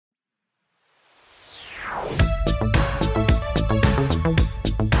S-A-D-U-R-D-A-Y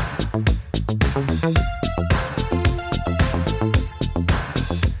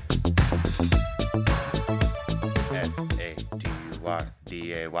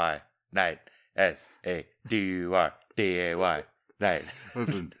night. S-A-D-U-R-D-A-Y night.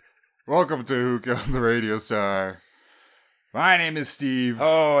 Listen, welcome to Who Killed the Radio Star. My name is Steve.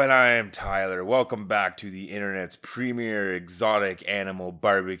 Oh, and I am Tyler. Welcome back to the internet's premier exotic animal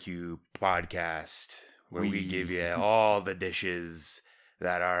barbecue podcast, where we give you all the dishes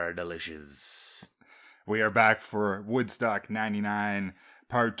that are delicious. We are back for Woodstock 99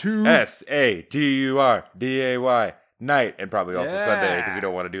 Part 2. S-A-D-U-R-D-A-Y night. And probably also Sunday, because we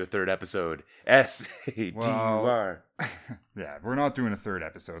don't want to do a third episode. S-A-D-U-R. Yeah, we're not doing a third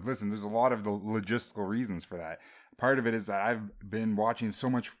episode. Listen, there's a lot of the logistical reasons for that. Part of it is that I've been watching so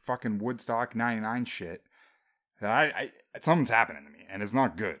much fucking Woodstock 99 shit that I something's happening to me, and it's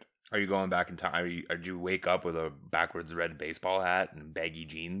not good. Are you going back in time? Did you wake up with a backwards red baseball hat and baggy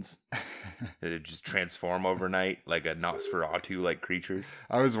jeans? Did it just transform overnight like a Nosferatu-like creature?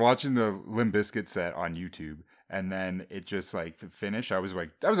 I was watching the Limp Bizkit set on YouTube, and then it just like finished. I was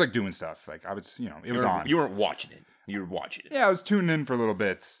doing stuff. Like I was, it was on. You weren't watching it. You were watching it. Yeah, I was tuning in for little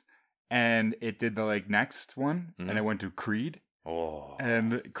bits, and it did the like next one, and it went to Creed. Oh.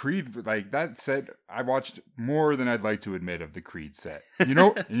 And Creed, like that set, I watched more than I'd like to admit of the Creed set. You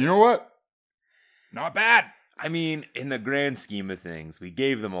know what? Not bad. I mean, in the grand scheme of things, we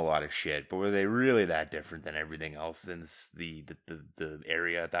gave them a lot of shit, but were they really that different than everything else in the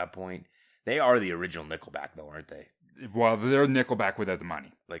area at that point? They are the original Nickelback, though, aren't they? Well, they're Nickelback without the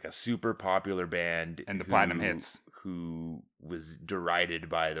money. Like a super popular band. And the platinum hits. Who was derided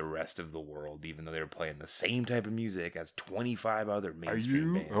by the rest of the world, even though they were playing the same type of music as 25 other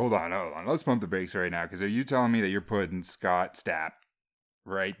mainstream bands. Hold on. Let's pump the brakes right now, because are you telling me that you're putting Scott Stapp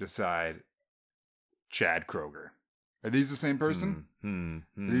right beside Chad Kroeger? Are these the same person? Are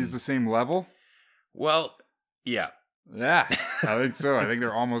these the same level? Well, yeah. Yeah, I think so. I think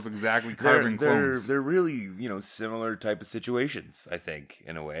they're almost exactly carbon clones. They're really, similar type of situations, I think,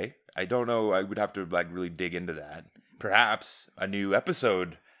 in a way. I don't know. I would have to really dig into that. Perhaps a new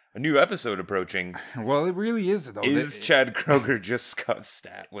episode approaching. Well, it really is, though. Is Chad Kroeger just Scott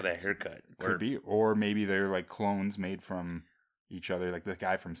Stapp with a haircut? Could be. Or maybe they're like clones made from each other, like the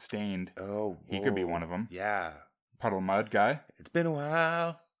guy from Stained. Oh, he could be one of them. Yeah. Puddle Mud guy. It's been a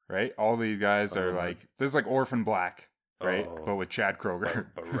while. Right? All these guys are like, this is like Orphan Black. Right, but with Chad Kroeger,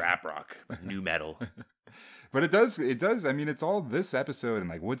 but rap rock, new metal. But it does. I mean, it's all this episode and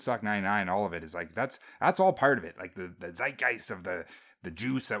like Woodstock 99. All of it is like that's all part of it. Like the zeitgeist of the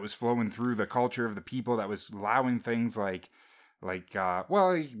juice that was flowing through the culture of the people that was allowing things like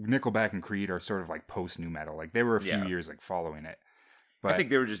Nickelback and Creed are sort of like post new metal. Like they were a few years like following it. But I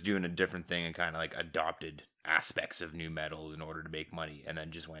think they were just doing a different thing and kind of like adopted aspects of new metal in order to make money, and then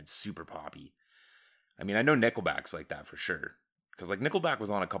just went super poppy. I mean, I know Nickelback's like that for sure. Because, like, Nickelback was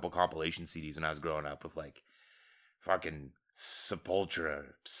on a couple compilation CDs when I was growing up with, like, fucking Sepultura.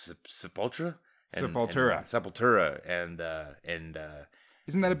 Sepultura? Sepultura. And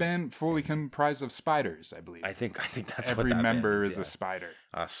isn't that a band fully comprised of spiders, I believe? I think that's Every what that member band is a spider.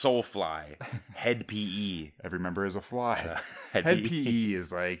 Soulfly. Head PE. Every member is a fly. Head PE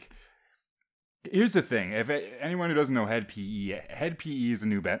is like... Here's the thing. If anyone who doesn't know Head PE is a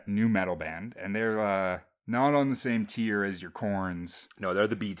new metal band, and they're not on the same tier as your Korns. No, they're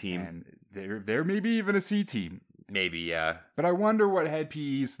the B team. And they're maybe even a C team. Maybe, yeah. But I wonder what Head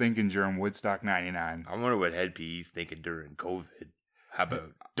PE's thinking during Woodstock 99. I wonder what Head PE's thinking during COVID. How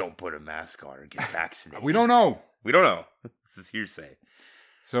about don't put a mask on or get vaccinated? We don't know. This is hearsay.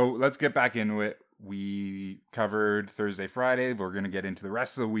 So let's get back into it. We covered Thursday, Friday. We're going to get into the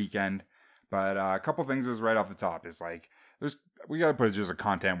rest of the weekend. But a couple things is right off the top is like, we got to put just a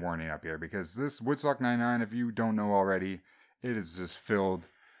content warning up here, because this Woodstock 99, if you don't know already, it is just filled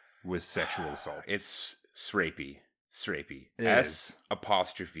with sexual assault. It's srapey. It S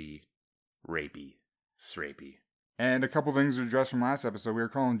apostrophe rapey. Srapey. And a couple things to address from last episode. We were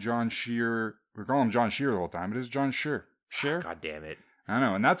calling him John Shear the whole time. It is John Shear. Shear? God damn it. I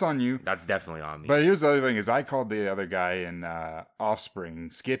know, and that's on you. That's definitely on me. But here's the other thing is I called the other guy in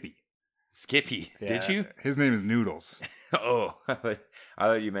Offspring Skippy. Skippy, yeah, did you? His name is Noodles. Oh, I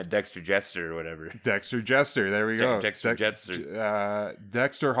thought you meant Dexter Jester or whatever. Dexter Jester, there we go. Dexter Jester.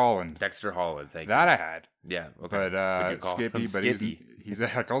 Dexter Holland. Dexter Holland, thank you. That I had. Yeah, okay. But Skippy,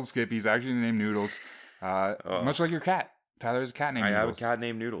 I called Skippy. He's actually named Noodles. Much like your cat. Tyler has a cat named Noodles. I have a cat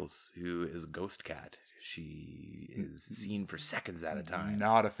named Noodles, who is a ghost cat. She is seen for seconds at a time.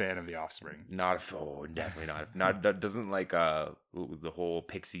 Not a fan of the Offspring. Definitely not. Doesn't like the whole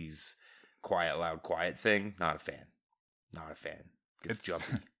Pixies quiet, loud, quiet thing. Not a fan. Not a fan. It's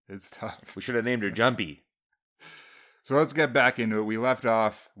jumpy. It's tough. We should have named her Jumpy. So let's get back into it. We left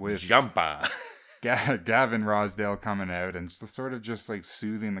off with Jumpa. Gavin Rosdale coming out and sort of just like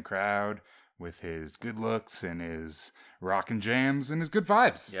soothing the crowd with his good looks and his rockin' jams and his good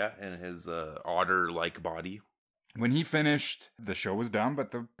vibes. Yeah, and his otter-like body. When he finished, the show was done,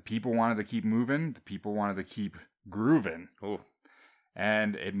 but the people wanted to keep moving. The people wanted to keep grooving. Oh.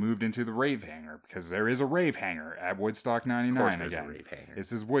 And it moved into the rave hangar because there is a rave hangar at Woodstock 99 of course there's again. A rave hangar.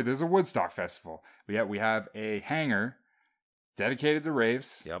 This is a Woodstock festival. We have a hangar dedicated to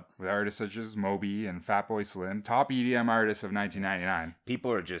raves. Yep. With artists such as Moby and Fatboy Slim, top EDM artists of 1999.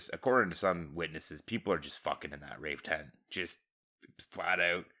 People are just, according to some witnesses, people are just fucking in that rave tent. Just flat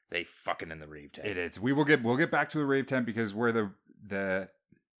out, they fucking in the rave tent. It is. We'll get back to the rave tent because we're we'll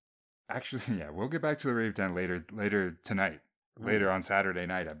get back to the rave tent later tonight. Ooh. Later on Saturday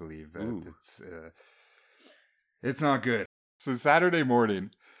night, I believe. It's not good. So Saturday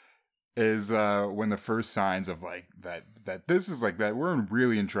morning is when the first signs of like that this is like that we're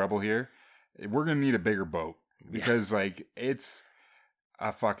really in trouble here. We're gonna need a bigger boat because like it's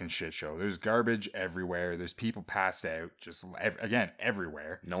a fucking shit show. There's garbage everywhere. There's people passed out just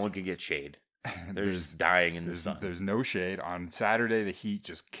everywhere. No one can get shade. They're just dying in the sun. There's no shade. On Saturday, the heat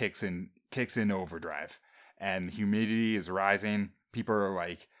just kicks in overdrive. And humidity is rising. People are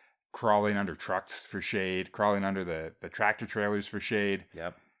like crawling under trucks for shade, crawling under the tractor trailers for shade.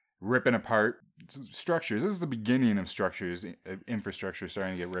 Yep. Ripping apart structures. This is the beginning of structures, infrastructure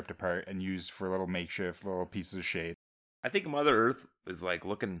starting to get ripped apart and used for little makeshift little pieces of shade. I think Mother Earth is like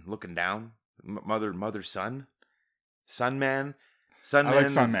looking down. Mother Sun Man. I like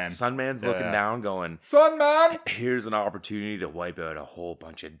Sunman. Sunman's looking down going, Sunman! Here's an opportunity to wipe out a whole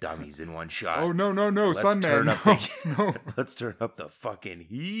bunch of dummies in one shot. Oh, no, Sunman. No. Let's turn up the fucking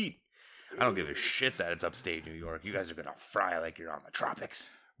heat. I don't give a shit that it's upstate New York. You guys are going to fry like you're on the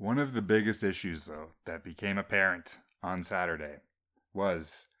tropics. One of the biggest issues, though, that became apparent on Saturday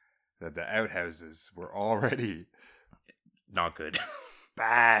was that the outhouses were already not good.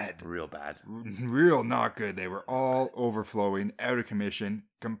 Bad. Real bad. Real not good. They were all overflowing, out of commission,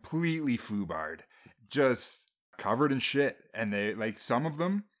 completely foobarred, just covered in shit. And they, like, some of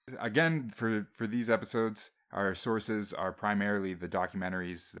them, again, for these episodes, our sources are primarily the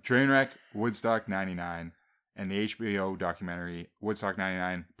documentaries Trainwreck, Woodstock 99, and the HBO documentary Woodstock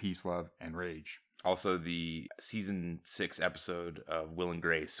 99, Peace, Love, and Rage. Also, the season 6 episode of Will and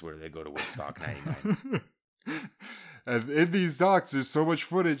Grace, where they go to Woodstock 99. And in these docs, there's so much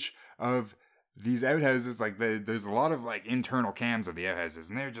footage of these outhouses. Like, there's a lot of, like, internal cams of the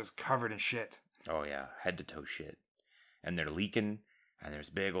outhouses, and they're just covered in shit. Oh, yeah. Head to toe shit. And they're leaking, and there's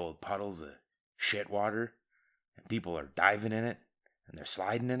big old puddles of shit water, and people are diving in it, and they're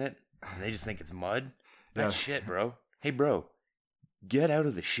sliding in it, and they just think it's mud. That's shit, bro. Hey, bro, get out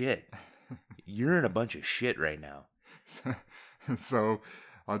of the shit. You're in a bunch of shit right now. So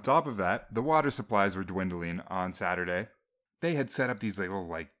on top of that, the water supplies were dwindling on Saturday. They had set up these little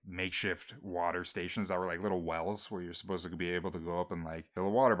like makeshift water stations that were like little wells where you're supposed to be able to go up and like fill a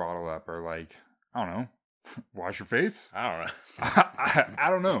water bottle up or like, I don't know, wash your face. I don't know. I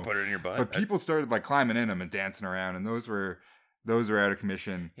don't know. Put it in your butt. But people started like climbing in them and dancing around, and those were out of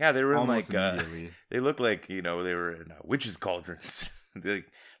commission. Yeah, they were in like immediately. They looked like, you know, they were in witches' cauldrons.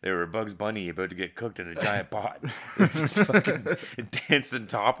 They were Bugs Bunny about to get cooked in a giant pot. They were just fucking dancing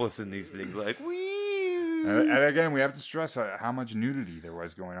topless in these things, like wee. And again, we have to stress how much nudity there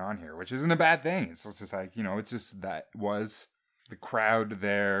was going on here, which isn't a bad thing. It's just like, you know, it's just that was the crowd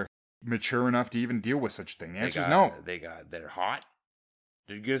there mature enough to even deal with such a thing. The answer is no. They're hot.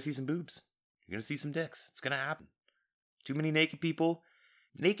 You're gonna see some boobs. You're gonna see some dicks. It's gonna happen. Too many naked people.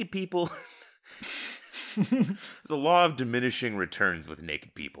 Naked people. There's a law of diminishing returns with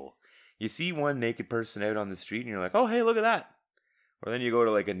naked people. You see one naked person out on the street and you're like, oh, hey, look at that. Or then you go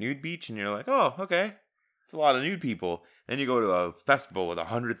to like a nude beach and you're like, oh, okay. It's a lot of nude people. Then you go to a festival with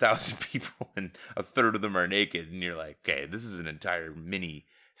 100,000 people and a third of them are naked. And you're like, okay, this is an entire mini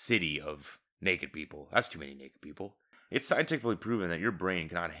city of naked people. That's too many naked people. It's scientifically proven that your brain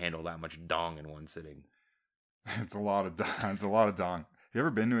cannot handle that much dong in one sitting. It's a lot of dong. You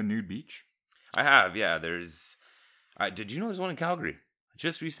ever been to a nude beach? I have, yeah. Did you know there's one in Calgary? I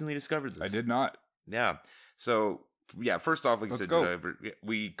just recently discovered this. I did not. Yeah. So, yeah, first off, like Let's I said, go.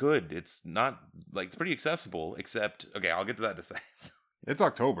 we could. It's not, like, it's pretty accessible, except, okay, I'll get to that in a second. It's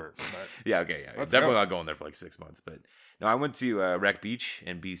October. But yeah, okay, yeah. Let's definitely go. not going there for like 6 months. But no, I went to Wreck Beach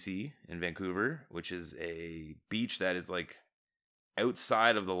in BC, in Vancouver, which is a beach that is like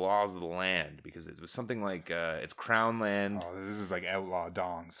outside of the laws of the land because it was something like it's crown land. Oh, this is like outlaw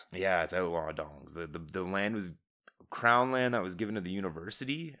dongs. Yeah, it's outlaw dongs. The land was crown land that was given to the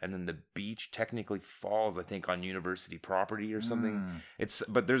university, and then the beach technically falls, I think, on university property or something.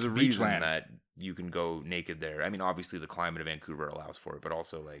 But there's a reason that you can go naked there. I mean, obviously the climate of Vancouver allows for it, but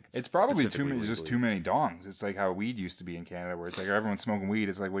also like it's probably just too many dongs. It's like how weed used to be in Canada, where it's like everyone's smoking weed.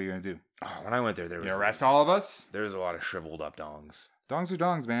 It's like, what are you gonna do? Oh, when I went there, was arrest all of us. There was a lot of shriveled up dongs. Dongs are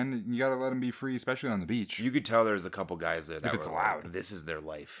dongs, man. You gotta let them be free, especially on the beach. You could tell there's a couple guys there that if it's were allowed. Like, this is their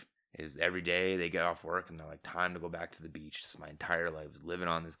life. Is every day they get off work and they're like, time to go back to the beach. Just my entire life was living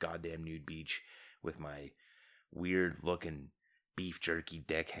on this goddamn nude beach with my weird looking beef jerky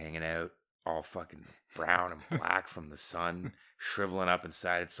dick hanging out, all fucking brown and black from the sun, shriveling up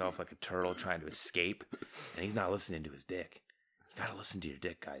inside itself like a turtle trying to escape. And he's not listening to his dick. You gotta listen to your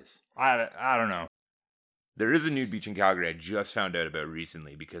dick, guys. I don't know. There is a nude beach in Calgary I just found out about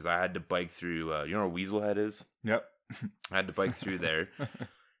recently because I had to bike through, you know where Weaselhead is? Yep. I had to bike through there.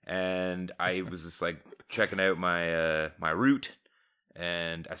 And I was just like checking out my my route,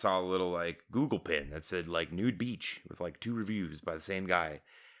 and I saw a little like Google pin that said like nude beach with like 2 reviews by the same guy,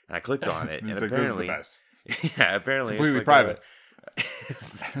 and I clicked on it, and like, apparently, this is the best. Yeah, apparently completely it's like private.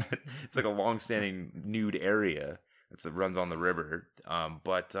 It's like a long-standing nude area that runs on the river,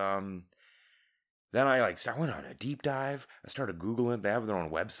 but then I went on a deep dive. I started Googling. They have their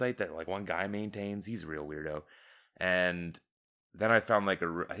own website that like one guy maintains. He's a real weirdo, and then I found I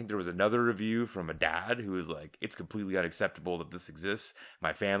think there was another review from a dad who was like, it's completely unacceptable that this exists.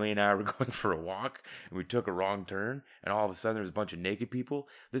 My family and I were going for a walk and we took a wrong turn and all of a sudden there was a bunch of naked people.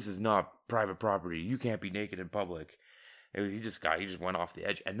 This is not private property. You can't be naked in public. He just went off the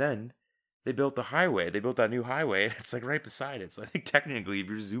edge. And then they built the highway. They built that new highway and it's like right beside it. So I think technically if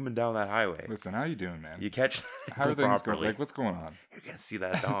you're zooming down that highway. Listen, how you doing, man? You catch how are things going? Like, what's going on? You're going to see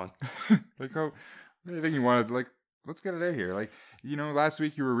that dong. Like, what do you think you wanted? Like, let's get it out here. Like, you know, last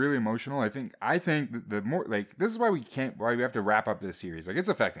week you were really emotional. I think the more, like, this is why we have to wrap up this series. Like, it's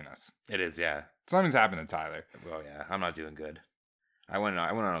affecting us. It is, yeah. Something's happened to Tyler. Well, yeah, I'm not doing good. I went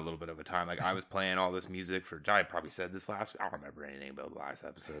on a little bit of a time. Like, I was playing all this music for, I probably said this last week. I don't remember anything about the last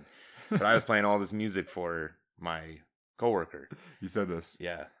episode. But I was playing all this music for my coworker. You said this.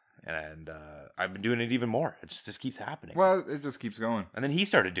 Yeah. And I've been doing it even more. It just keeps happening. Well, it just keeps going. And then he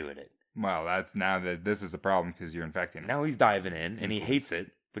started doing it. Well, that's now that this is the problem because you're infecting him. Now he's diving in and he hates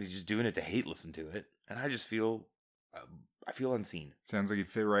it, but he's just doing it to listen to it. And I just feel, I feel unseen. Sounds like he'd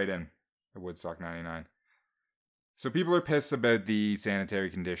fit right in at Woodstock 99. So people are pissed about the sanitary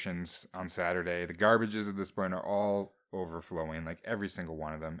conditions on Saturday. The garbages at this point are all overflowing, like every single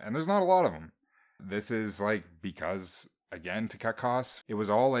one of them. And there's not a lot of them. This is like because, again, to cut costs, it was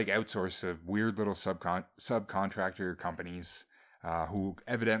all like outsourced to weird little subcontractor companies. Who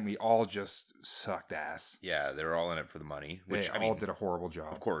evidently all just sucked ass. Yeah, they were all in it for the money. Which they all did a horrible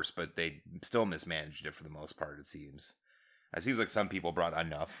job. Of course, but they still mismanaged it for the most part, it seems. It seems like some people brought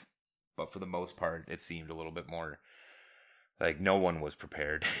enough, but for the most part, it seemed a little bit more like no one was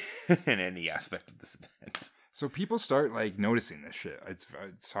prepared in any aspect of this event. So people start like noticing this shit.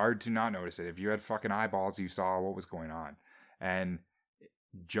 It's hard to not notice it. If you had fucking eyeballs, you saw what was going on. And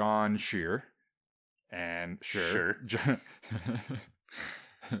John Scheer... And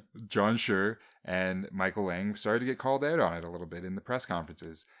John Scheer and Michael Lang started to get called out on it a little bit in the press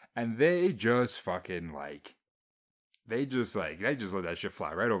conferences. And they just fucking they just let that shit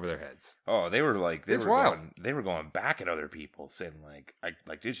fly right over their heads. Oh, they were like, they were going back at other people saying like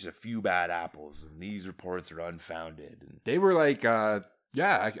there's just a few bad apples and these reports are unfounded. And they were like,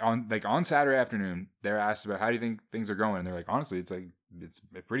 on Saturday afternoon, they're asked about how do you think things are going? And they're like, honestly, it's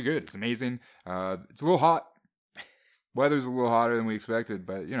pretty good. It's amazing. It's a little hot. Weather's a little hotter than we expected,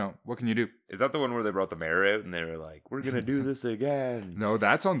 but you know, what can you do? Is that the one where they brought the mayor out and they were like, we're going to do this again? No,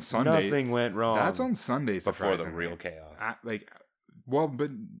 that's on Sunday. Nothing went wrong. That's on Sunday, before the real chaos.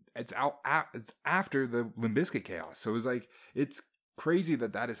 But it's after the Limp Bizkit chaos. So it's crazy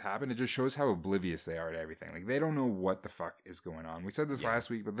that has happened. It just shows how oblivious they are to everything. Like, they don't know what the fuck is going on. We said this last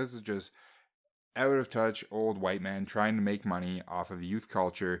week, but this is just out of touch old white men trying to make money off of youth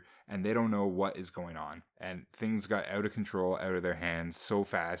culture, and they don't know what is going on. And things got out of control, out of their hands so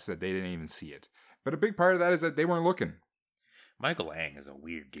fast that they didn't even see it. But a big part of that is that they weren't looking. Michael Lang is a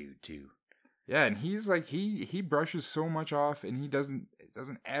weird dude too. Yeah, and he's like he brushes so much off, and he doesn't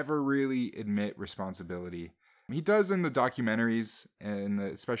ever really admit responsibility. He does in the documentaries, and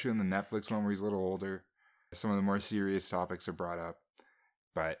especially in the Netflix one where he's a little older. Some of the more serious topics are brought up,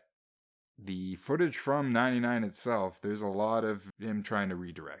 but the footage from 99 itself, there's a lot of him trying to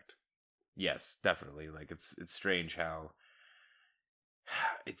redirect. Yes, definitely. Like, it's strange how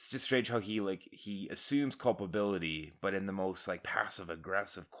it's just strange how he assumes culpability, but in the most like passive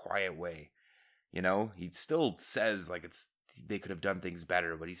aggressive, quiet way. You know, he still says like they could have done things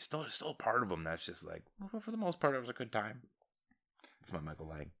better, but he's still a part of them that's just like, well, for the most part, it was a good time. That's my Michael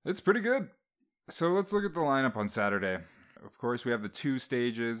Lang. It's pretty good. So let's look at the lineup on Saturday. Of course, we have the 2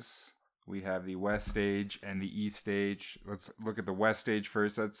 stages. We have the West stage and the East stage. Let's look at the West stage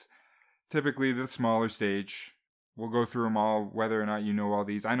first. That's typically the smaller stage. We'll go through them all, whether or not you know all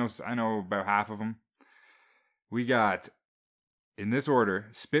these. I know about half of them. We got, in this order,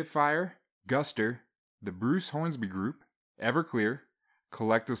 Spitfire, Guster, the Bruce Hornsby Group, Everclear,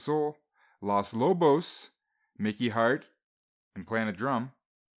 Collective Soul, Los Lobos, Mickey Hart, and Planet Drum,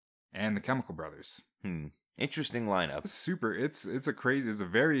 and the Chemical Brothers. Interesting lineup. It's a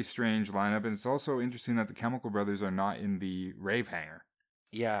very strange lineup, and it's also interesting that the Chemical Brothers are not in the rave hangar.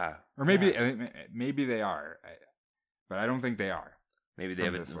 Yeah. Or maybe they are. But I don't think they are. Maybe they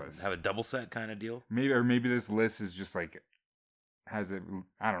have a double set kind of deal. Maybe this list is just like has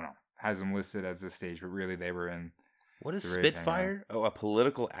them listed as this stage, but really they were in. What is Spitfire? Oh, a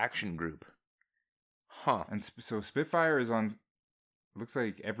political action group. Huh. And so Spitfire is on. Looks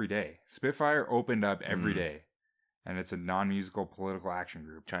like every day. Spitfire opened up every day, and it's a non-musical political action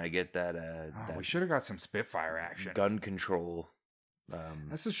group. Trying to get that. We should have got some Spitfire action. Gun control.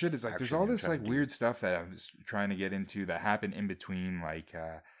 That's the shit. Is like there's all this like weird stuff that I was trying to get into that happened in between like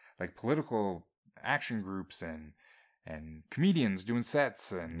political action groups and comedians doing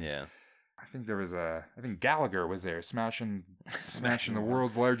sets and yeah. I think Gallagher was there smashing the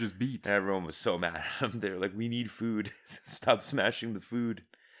world's largest beat. Everyone was so mad at him. They were like, "We need food. Stop smashing the food.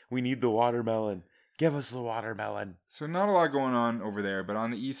 We need the watermelon. Give us the watermelon." So not a lot going on over there, but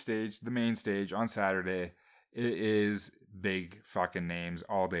on the East stage, the main stage on Saturday, it is big fucking names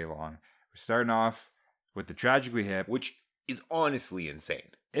all day long. We're starting off with the Tragically Hip, which is honestly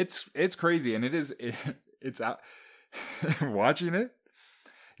insane. It's crazy, and it's out. Watching it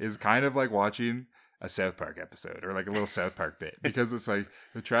is kind of like watching a South Park episode or like a little South Park bit, because it's like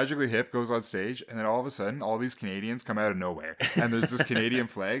the Tragically Hip goes on stage, and then all of a sudden, all these Canadians come out of nowhere, and there's this Canadian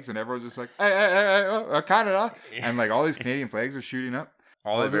flags, and everyone's just like, hey, Canada, and like all these Canadian flags are shooting up.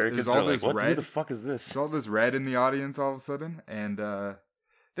 All the Americans are like, what the fuck is this? There's all this red in the audience all of a sudden, and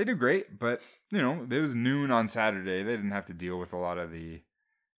they do great, but, you know, it was noon on Saturday. They didn't have to deal with a lot of the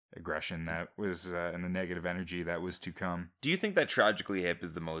aggression that was and the negative energy that was to come. Do you think that Tragically Hip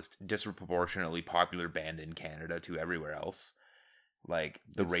is the most disproportionately popular band in Canada to everywhere else? Like,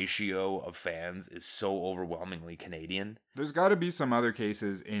 the ratio of fans is so overwhelmingly Canadian. There's got to be some other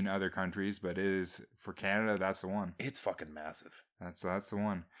cases in other countries, but it is, for Canada, that's the one. It's fucking massive. That's the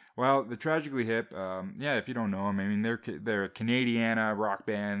one. Well, the Tragically Hip, if you don't know them, I mean, they're a Canadiana rock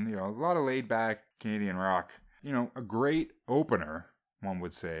band, you know, a lot of laid back Canadian rock. You know, a great opener, one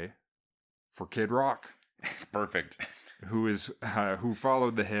would say, for Kid Rock. Perfect. Who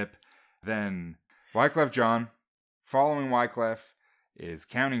followed the Hip. Then Wyclef Jean. Following Wyclef is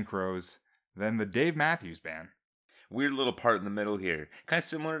Counting Crows. Then the Dave Matthews Band. Weird little part in the middle here. Kind of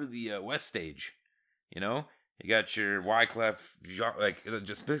similar to the West stage, you know? You got your Wyclef, like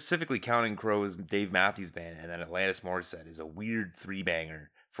just specifically Counting Crows, Dave Matthews Band, and then Alanis Morissette is a weird 3-banger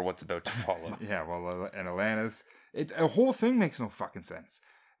for what's about to follow. Yeah, well, and Alanis, the whole thing makes no fucking sense.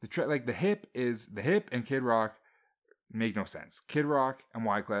 The Hip and Kid Rock make no sense. Kid Rock and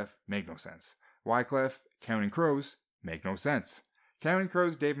Wyclef make no sense. Wyclef, Counting Crows make no sense. Counting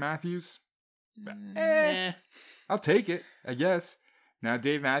Crows, Dave Matthews, I'll take it, I guess. Now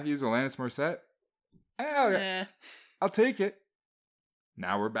Dave Matthews, Alanis Morissette. I'll take it.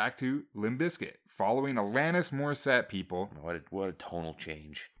 Now we're back to Limp Bizkit, following Alanis Morissette, people. What a tonal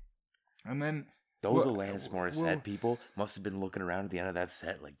change. And then those Alanis Morissette people must have been looking around at the end of that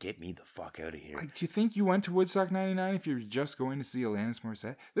set like, get me the fuck out of here. Like, do you think you went to Woodstock 99 if you're just going to see Alanis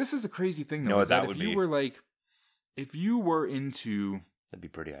Morissette? This is a crazy thing, though. No, If you were into... That'd be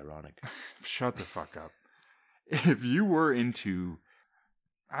pretty ironic. Shut the fuck up. If you were into...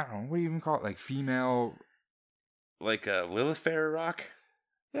 I don't know, what do you even call it? Like female... Like a Lilith Fair rock?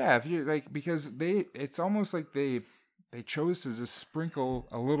 Yeah, if you like, because it's almost like they chose to just sprinkle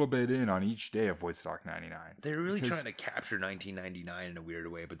a little bit in on each day of Woodstock 99. They're really trying to capture 1999 in a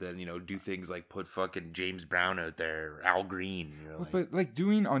weird way, but then, you know, do things like put fucking James Brown out there, or Al Green. You know, but like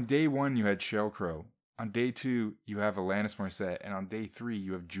doing on day 1, you had Sheryl Crow. On day 2, you have Alanis Morissette, and on day 3,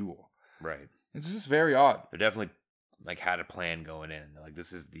 you have Jewel. Right. It's just very odd. They're definitely like had a plan going in. Like,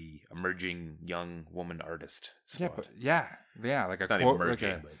 this is the emerging young woman artist spot. Yeah, like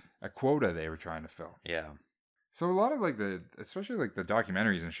a quota they were trying to fill. Yeah. So a lot of like especially like the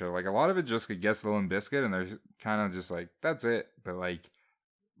documentaries and shit, like a lot of it just gets the Limp Bizkit, and they're kind of just like, that's it. But like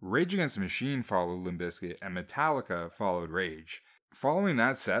Rage Against the Machine followed Limp Bizkit, and Metallica followed Rage. Following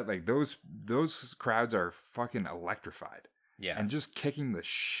that set, like those crowds are fucking electrified. Yeah. And just kicking the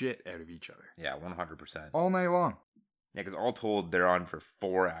shit out of each other. Yeah, 100%. All night long. Yeah, because all told, they're on for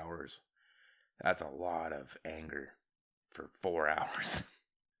 4 hours. That's a lot of anger for 4 hours.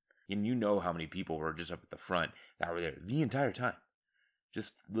 And you know how many people were just up at the front that were there the entire time.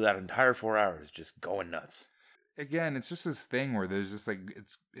 Just that entire 4 hours, just going nuts. Again, it's just this thing where there's just like,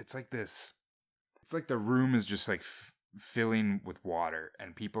 it's like this. It's like the room is just like filling with water,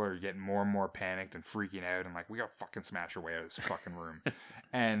 and people are getting more and more panicked and freaking out, and like, we gotta fucking smash our way out of this fucking room.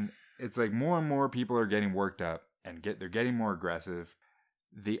 And it's like more and more people are getting worked up, and they're getting more aggressive.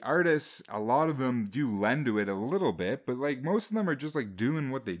 The artists, a lot of them do lend to it a little bit, but like most of them are just like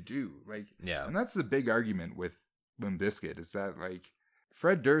doing what they do. Like, yeah. And that's the big argument with Limp Bizkit, is that like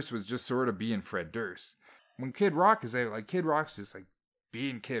Fred Durst was just sort of being Fred Durst. When Kid Rock is out, like Kid Rock's just like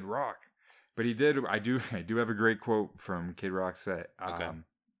being Kid Rock. But I do have a great quote from Kid Rock's set. Okay.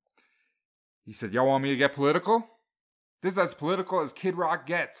 He said, "Y'all want me to get political? This is as political as Kid Rock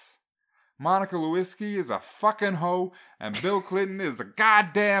gets. Monica Lewinsky is a fucking hoe, and Bill Clinton is a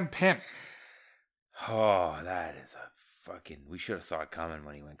goddamn pimp." Oh, that is a fucking... We should have saw it coming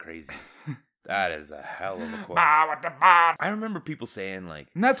when he went crazy. That is a hell of a quote. I remember people saying like...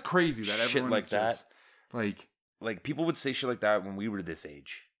 And that's crazy that shit everyone like is just... that. Like people would say shit like that when we were this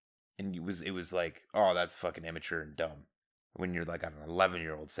age. And it was like, oh, that's fucking immature and dumb. When you're like an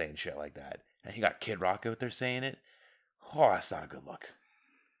 11-year-old saying shit like that. And you got Kid Rock out there saying it. Oh, that's not a good look.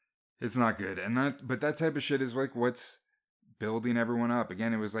 It's not good. But that type of shit is like what's building everyone up.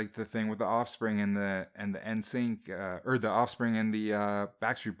 Again, it was like the thing with the Offspring and the NSYNC, or the Offspring and the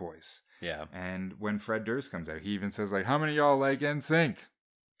Backstreet Boys. Yeah. And when Fred Durst comes out, he even says like, how many of y'all like NSYNC?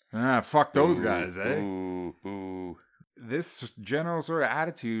 Fuck those guys, eh? Ooh. This general sort of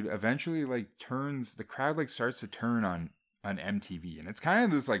attitude eventually like turns, the crowd like starts to turn on MTV. And it's kind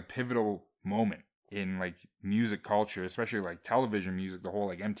of this like pivotal moment in like music culture, especially like television music, the whole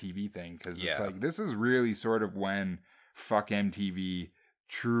like MTV thing. Cause it's like, this is really sort of when fuck MTV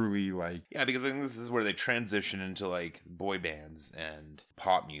truly like... Yeah, because I think this is where they transition into like boy bands and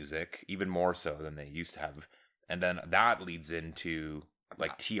pop music, even more so than they used to have. And then that leads into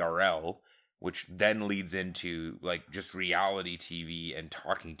like TRL, which then leads into like just reality TV and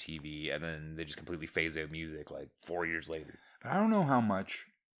talking TV, and then they just completely phase out music like 4 years later. I don't know how much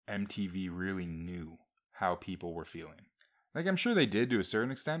MTV really knew how people were feeling. Like, I'm sure they did to a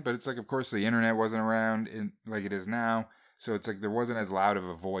certain extent, but it's like, of course, the internet wasn't around like it is now. So it's like there wasn't as loud of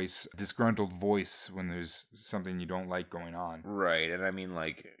a voice, disgruntled voice, when there's something you don't like going on. Right. And I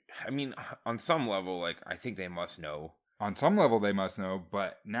mean, on some level, like, I think they must know. On some level, they must know,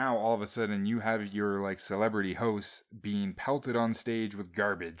 but now all of a sudden you have your like celebrity hosts being pelted on stage with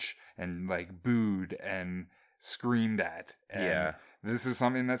garbage and like booed and screamed at. And this is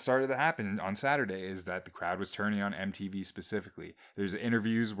something that started to happen on Saturday, is that the crowd was turning on MTV specifically. There's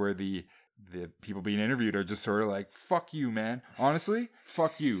interviews where the people being interviewed are just sort of like, fuck you, man. Honestly,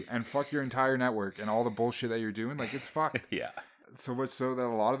 fuck you. And fuck your entire network and all the bullshit that you're doing. Like, it's fucked. Yeah. So much so that a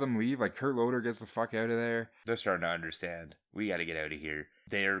lot of them leave. Like, Kurt Loder gets the fuck out of there. They're starting to understand. We got to get out of here.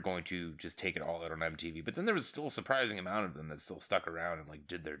 They're going to just take it all out on MTV. But then there was still a surprising amount of them that still stuck around and like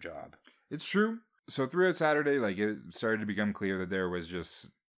did their job. It's true. So throughout Saturday, like, it started to become clear that there was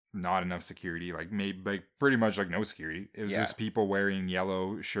just not enough security. Like, maybe, like, pretty much like no security. It was just people wearing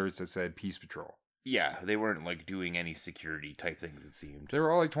yellow shirts that said Peace Patrol. Yeah, they weren't like doing any security type things, it seemed. They were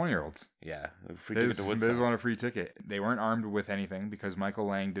all like 20-year-olds. Yeah. They just want a free ticket. They weren't armed with anything because Michael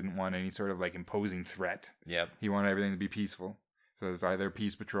Lang didn't want any sort of like imposing threat. Yep. He wanted everything to be peaceful. So it's either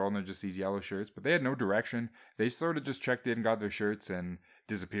Peace Patrol and they're just these yellow shirts, but they had no direction. They sort of just checked in, got their shirts, and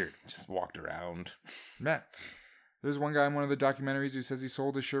disappeared. Just walked around. Yeah. There's one guy in one of the documentaries who says he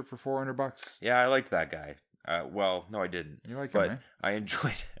sold his shirt for $400. Yeah, I liked that guy. Well, no, I didn't. You like him, right? I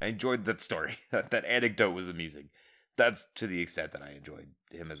enjoyed that story. That anecdote was amusing. That's to the extent that I enjoyed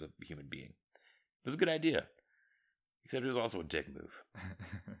him as a human being. It was a good idea. Except it was also a dick move.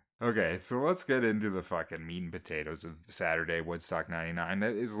 Okay, so let's get into the fucking meat and potatoes of Saturday, Woodstock 99.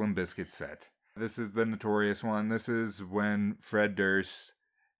 That is Limp Bizkit's set. This is the notorious one. This is when Fred Durst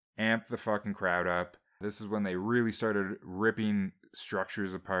amped the fucking crowd up. This is when they really started ripping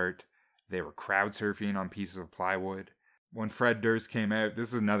structures apart. They were crowd surfing on pieces of plywood. When Fred Durst came out, this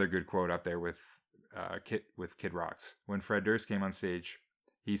is another good quote up there with Kid Rock's. When Fred Durst came on stage,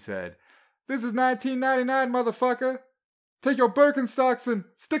 he said, "This is 1999, motherfucker. Take your Birkenstocks and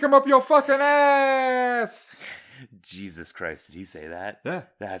stick them up your fucking ass." Jesus Christ, did he say that? Yeah.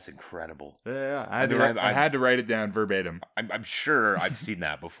 That's incredible. Yeah. I had to write it down verbatim. I'm sure I've seen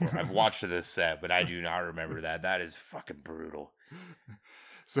that before. I've watched this set, but I do not remember that. That is fucking brutal.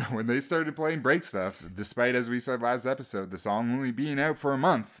 So when they started playing break stuff, despite, as we said last episode, the song only being out for a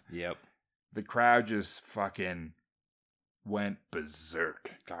month, Yep. the crowd just fucking went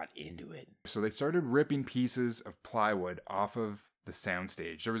berserk. Got into it. So they started ripping pieces of plywood off of the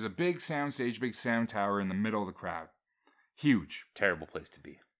soundstage. There was a big soundstage, big sound tower in the middle of the crowd. Huge. Terrible place to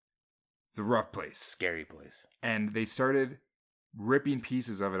be. It's a rough place. Scary place. And they started ripping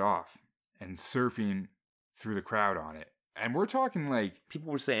pieces of it off and surfing through the crowd on it. And we're talking like...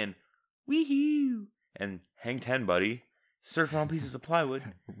 People were saying, wee-hoo, and hang 10, buddy. Surfing on pieces of plywood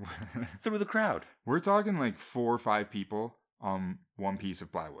through the crowd. We're talking like 4 or 5 people on one piece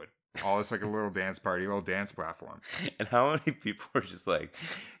of plywood. All it's like a little dance party, a little dance platform. And how many people were just like,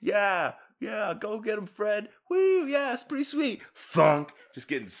 yeah, go get him, Fred. Woo, yeah, it's pretty sweet. Thunk. Just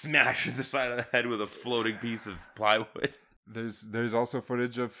getting smashed in the side of the head with a floating piece of plywood. There's also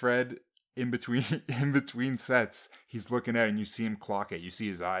footage of Fred in between sets. He's looking out and you see him clock it. You see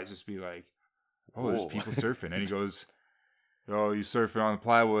his eyes just be like, oh, there's people surfing. And he goes, oh, you surfing on the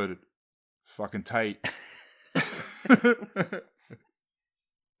plywood. Fucking tight.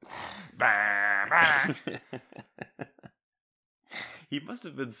 He must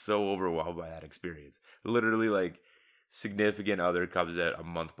have been so overwhelmed by that experience. Literally, like, significant other comes out a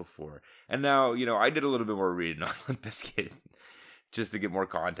month before. And now, I did a little bit more reading on Limp Bizkit just to get more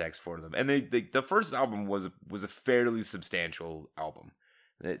context for them. And the first album was a fairly substantial album.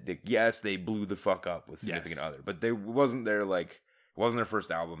 Yes, they blew the fuck up with Significant Other, but it wasn't their first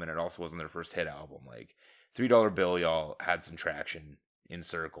album, and it also wasn't their first hit album. Like, $3 Bill, y'all had some traction in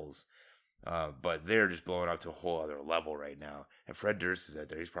circles. But they're just blowing up to a whole other level right now. And Fred Durst is out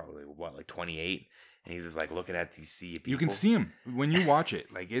there. He's probably, 28? And he's just, like, looking at these sea people. You can see him when you watch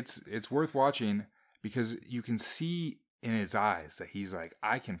it. Like, it's worth watching because you can see in his eyes that he's like,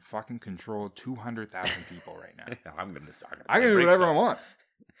 I can fucking control 200,000 people right now. I'm going to start. I can do whatever I want.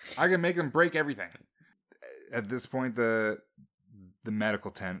 I can make them break everything. At this point, the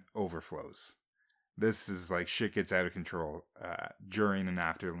medical tent overflows. This is like shit gets out of control during and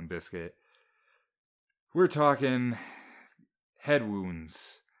after Limp Bizkit. We're talking head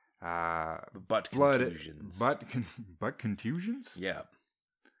wounds, butt blood, contusions. Butt contusions? Yeah.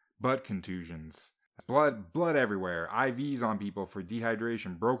 Butt contusions. Blood everywhere. IVs on people for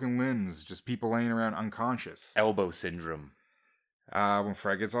dehydration. Broken limbs. Just people laying around unconscious. Elbow syndrome. When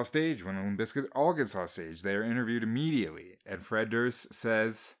Fred gets off stage, when Limp Bizkit all gets off stage, they are interviewed immediately. And Fred Durst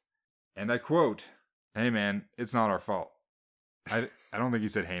says, and I quote, "Hey man, it's not our fault." I don't think he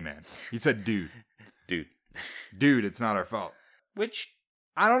said hey man. He said dude. Dude, it's not our fault. Which,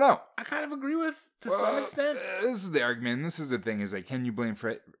 I don't know. I kind of agree with to some extent. This is the argument. This is the thing. Is like, can you blame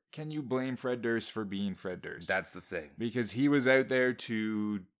Fred Durst for being Fred Durst? That's the thing. Because he was out there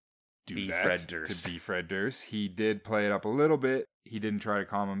to be Fred Durst. To be Fred Durst. He did play it up a little bit. He didn't try to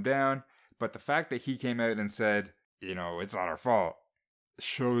calm him down. But the fact that he came out and said, it's not our fault,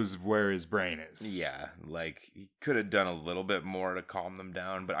 shows where his brain is. Yeah, like, he could have done a little bit more to calm them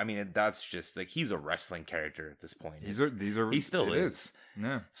down. But, I mean, that's just, like, he's a wrestling character at this point. He still is.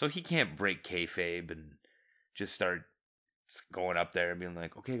 Yeah. So he can't break kayfabe and just start going up there and being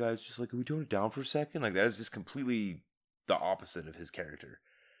like, okay, guys, just, like, can we tone it down for a second? Like, that is just completely the opposite of his character.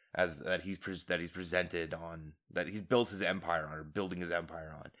 That he's presented on, that he's built his empire on, or building his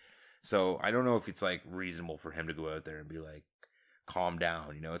empire on. So I don't know if it's like reasonable for him to go out there and be like, calm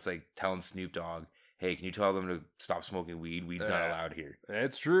down. It's like telling Snoop Dogg, hey, can you tell them to stop smoking weed? Weed's not allowed here.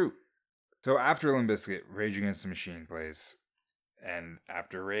 It's true. So after Limp Bizkit, Rage Against the Machine plays, and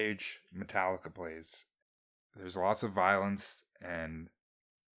after Rage, Metallica plays. There's lots of violence and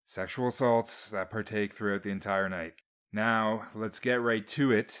sexual assaults that partake throughout the entire night. Now, let's get right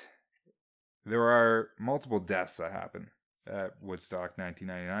to it. There are multiple deaths that happen at Woodstock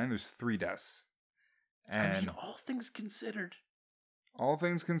 1999. There's 3 deaths. And I mean, all things considered,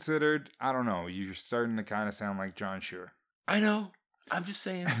 I don't know. You're starting to kind of sound like John Shure. I know. I'm just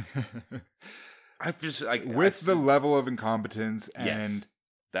saying. I've just the level of incompetence and yes,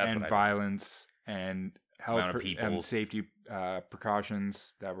 and violence and health and safety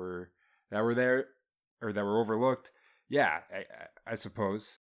precautions that were there or that were overlooked. Yeah, I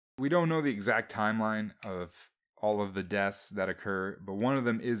suppose. We don't know the exact timeline of all of the deaths that occur, but one of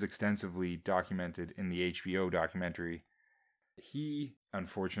them is extensively documented in the HBO documentary. He,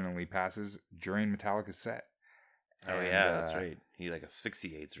 unfortunately, passes during Metallica's set. Oh, yeah, that's right. He, like,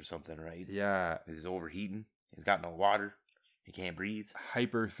 asphyxiates or something, right? Yeah. He's overheating. He's got no water. He can't breathe.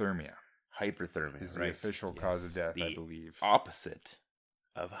 Hyperthermia. Hyperthermia is the official cause of death, I believe. Opposite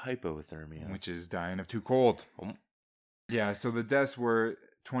of hypothermia. Which is dying of too cold. Oh. Yeah, so the deaths were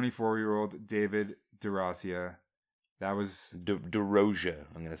 24-year-old David DeRosia. That was... DeRosia,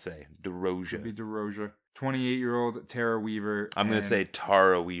 I'm going to say. DeRosia. Could be DeRosia. 28-year-old Tara Weaver. I'm going to say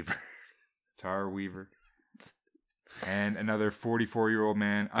Tara Weaver. Tara Weaver. And another 44-year-old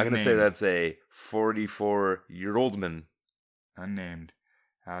man. I'm going to say that's a 44-year-old man. Unnamed.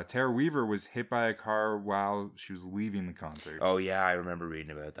 Tara Weaver was hit by a car while she was leaving the concert. Oh, yeah, I remember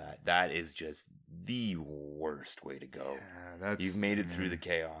reading about that. That is just the worst way to go. Yeah, You've made it through the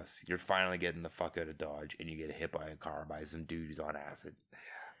chaos. You're finally getting the fuck out of Dodge, and you get hit by a car by some dude who's on acid.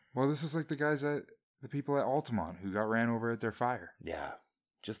 Well, this is like the people at Altamont who got ran over at their fire. Yeah,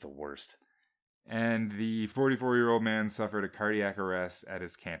 just the worst. And the 44-year-old man suffered a cardiac arrest at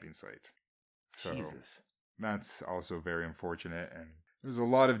his camping site. So Jesus. That's also very unfortunate, and there's a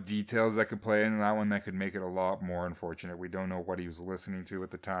lot of details that could play in that one that could make it a lot more unfortunate. We don't know what he was listening to at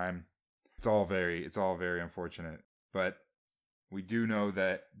the time. It's all very unfortunate. But we do know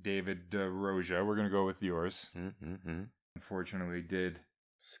that David DeRosia, we're going to go with yours, unfortunately did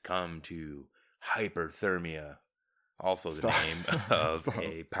succumb to hyperthermia. Also the name of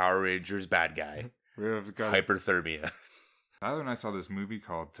a Power Rangers bad guy. Hyperthermia. Tyler and I saw this movie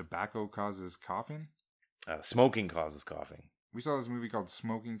called Tobacco Causes Coughing. Smoking causes coughing. We saw this movie called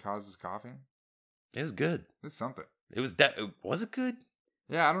Smoking Causes Coughing. It was good. It's something. It was was it good?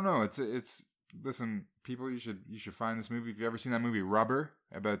 Yeah, I don't know. It's listen, people, you should find this movie. If you've ever seen that movie Rubber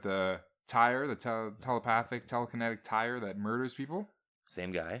about the tire, the telepathic, telekinetic tire that murders people.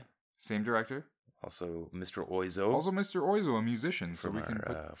 Same guy. Same director. Also Mr. Oizo. Also Mr. Oizo, a musician. So we can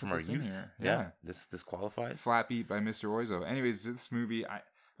put from our this youth. In here. Yeah. This qualifies. Flat beat by Mr. Oizo. Anyways, this movie, I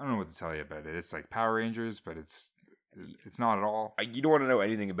don't know what to tell you about it. It's like Power Rangers, but it's not at all. You don't want to know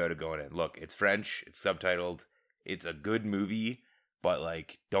anything about it going in. Look, it's French. It's subtitled. It's a good movie, but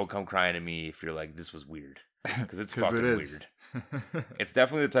like, don't come crying to me if you're like, this was weird. Because it's fucking weird. It's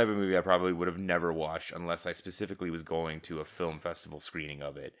definitely the type of movie I probably would have never watched unless I specifically was going to a film festival screening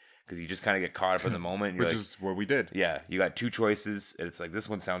of it. Because you just kind of get caught up in the moment. And Which is what we did. Yeah, you got two choices. And it's like, this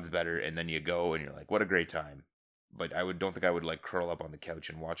one sounds better. And then you go and you're like, what a great time. But don't think I would like curl up on the couch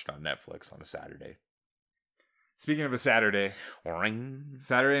and watch it on Netflix on a Saturday. Speaking of a Saturday. Ring.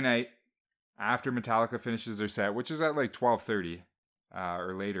 Saturday night, after Metallica finishes their set, which is at like 12:30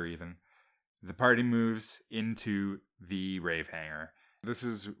 or later even, the party moves into the rave hangar. This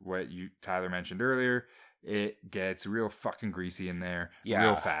is what Tyler mentioned earlier. It gets real fucking greasy in there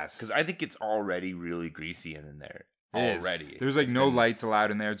real fast. Because I think it's already really greasy in there. Already. There's like no lights allowed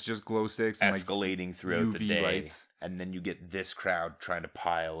in there. It's just glow sticks and escalating like throughout UV the day. Lights. And then you get this crowd trying to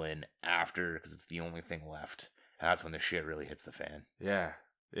pile in after because it's the only thing left. And that's when the shit really hits the fan. Yeah.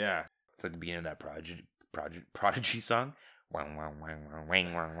 Yeah. It's like the beginning of that Prodigy song. Did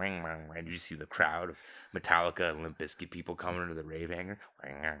you see the crowd of Metallica and Limp Bizkit people coming into the rave hangar?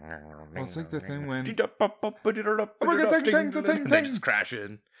 Well, it's like the thing when they just crash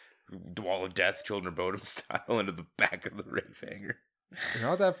in, Wall of Death, Children of Bodom style, into the back of the rave hangar. You're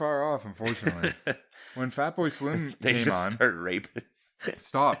not that far off, unfortunately. When Fatboy Slim they came just on, start raping.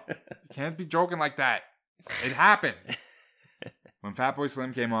 Stop! You can't be joking like that. It happened. When Fatboy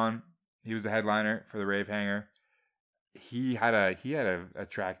Slim came on, he was the headliner for the rave hangar. He had a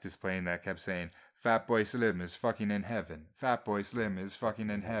track just playing that kept saying, "Fatboy Slim is fucking in heaven. Fatboy Slim is fucking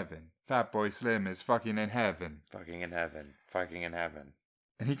in heaven. Fatboy Slim is fucking in heaven. Fucking in heaven. Fucking in heaven."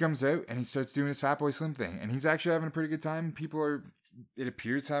 And he comes out and he starts doing his Fatboy Slim thing. And he's actually having a pretty good time. People are, it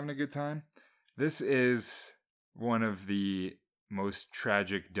appears, having a good time. This is one of the most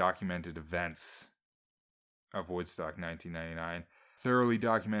tragic documented events of Woodstock 1999. Thoroughly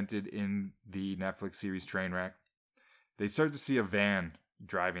documented in the Netflix series Trainwreck. They start to see a van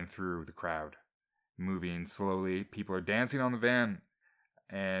driving through the crowd, moving slowly. People are dancing on the van,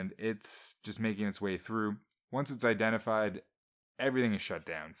 and it's just making its way through. Once it's identified, everything is shut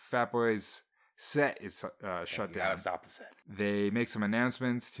down. Fatboy's set is shut down. Gotta stop the set. They make some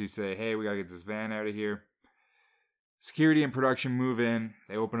announcements to say, hey, we gotta get this van out of here. Security and production move in.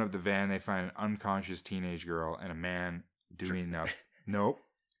 They open up the van. They find an unconscious teenage girl and a man doing up. Nope.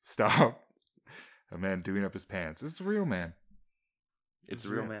 Stop. A man doing up his pants. This is real, man. It's a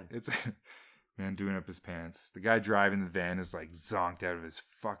real man. It's a man doing up his pants. The guy driving the van is like zonked out of his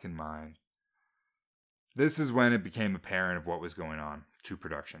fucking mind. This is when it became apparent of what was going on to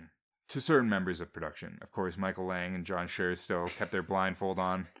production. To certain members of production. Of course, Michael Lang and John Scher still kept their blindfold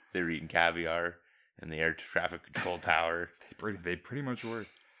on. They were eating caviar in the air traffic control tower. They pretty much were.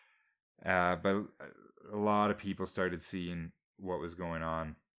 But a lot of people started seeing what was going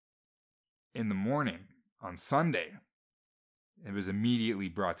on. in the morning on Sunday, it was immediately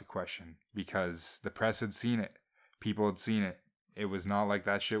brought to question because the press had seen it. People had seen it. It was not like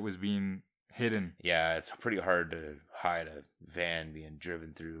that shit was being hidden. Yeah, it's pretty hard to hide a van being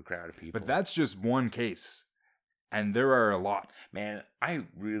driven through a crowd of people. But that's just one case. And there are a lot. Man, I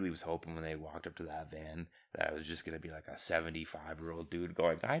really was hoping when they walked up to that van that I was just going to be like a 75-year-old dude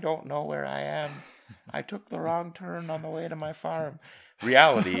going, I don't know where I am. I took the wrong turn on the way to my farm.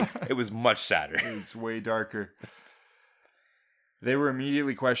 Reality, it was much sadder. It was way darker. They were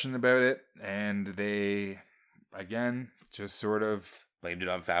immediately questioned about it, and they, again, just sort of blamed it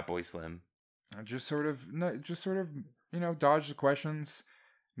on Fatboy Slim. Just sort of, dodged the questions,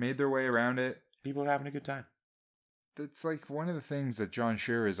 made their way around it. People are having a good time. That's like one of the things that John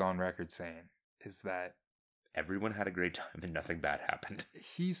Scherer is on record saying, is that everyone had a great time and nothing bad happened.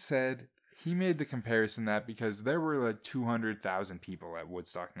 He said, he made the comparison that because there were like 200,000 people at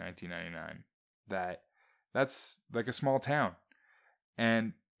Woodstock 1999, that's like a small town.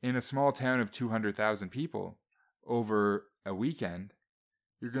 And in a small town of 200,000 people, over a weekend,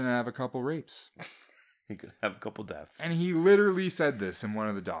 you're going to have a couple rapes. You're going to have a couple deaths. And he literally said this in one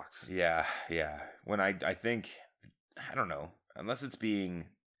of the docs. Yeah. When I think, I don't know, unless it's being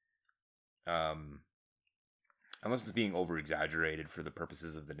over exaggerated for the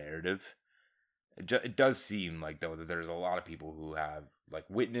purposes of the narrative, it does seem like though that there's a lot of people who have like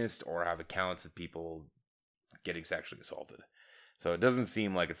witnessed or have accounts of people getting sexually assaulted. So it doesn't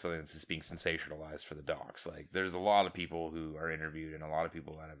seem like it's something that's just being sensationalized for the docs. Like there's a lot of people who are interviewed and a lot of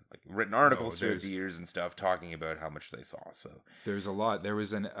people that have like written articles through the years and stuff talking about how much they saw. So there's a lot. There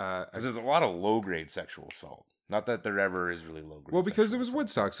was there's a lot of low grade sexual assault. Not that there ever is really low grade. Well, because it was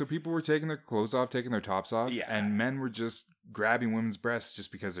Woodstock, so people were taking their clothes off, taking their tops off, and men were just grabbing women's breasts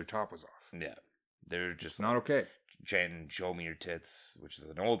just because their top was off. Yeah, they're just not okay. Jen, show me your tits, which is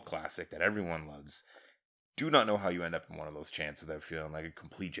an old classic that everyone loves. Do not know how you end up in one of those chants without feeling like a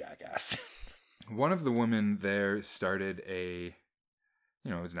complete jackass. One of the women there started it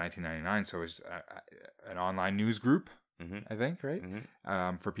was 1999, so it was an online news group, I think, right?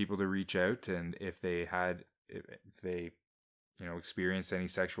 Mm-hmm. For people to reach out, and if they experienced any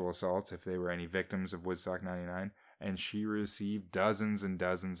sexual assault, if they were any victims of Woodstock 99, and she received dozens and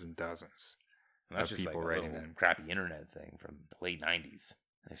dozens and dozens and that's of just people like writing that crappy internet thing from the late 90s.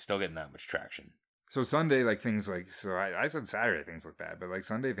 They're still getting that much traction. So Sunday, I said Saturday things look bad, but like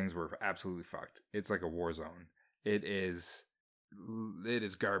Sunday things were absolutely fucked. It's like a war zone. It is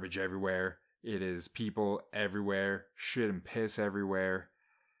garbage everywhere. It is people everywhere, shit and piss everywhere.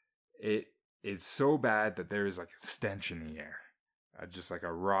 It is so bad that there is like a stench in the air, just like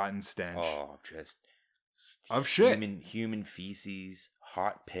a rotten stench. Oh, just of shit, human feces,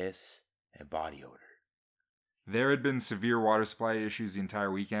 hot piss, and body odor. There had been severe water supply issues the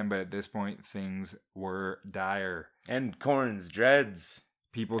entire weekend, but at this point, things were dire. And corns, dreads.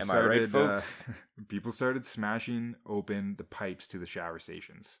 People started smashing open the pipes to the shower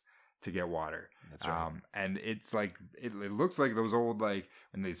stations to get water. That's right. And it's like it looks like those old when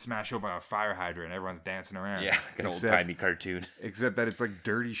they smash open a fire hydrant and everyone's dancing around. Yeah, like an old timey cartoon. Except that it's like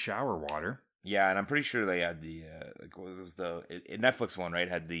dirty shower water. Yeah, and I'm pretty sure they had the Netflix one, right?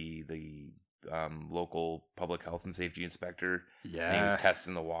 Had the local public health and safety inspector. Yeah, and he was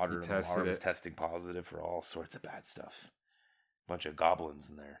testing the water, and the water was testing positive for all sorts of bad stuff. Bunch of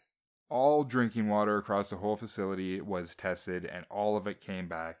goblins in there. All drinking water across the whole facility was tested, and all of it came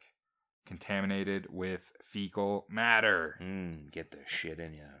back contaminated with fecal matter. Get the shit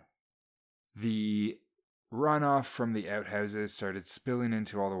in you. The runoff from the outhouses started spilling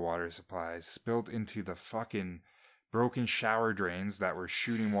into all the water supplies, spilled into the fucking broken shower drains that were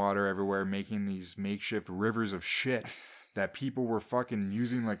shooting water everywhere, making these makeshift rivers of shit that people were fucking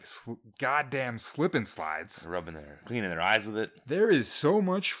using like goddamn slip and slides. Cleaning their eyes with it. There is so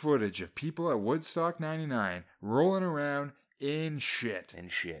much footage of people at Woodstock 99 rolling around in shit.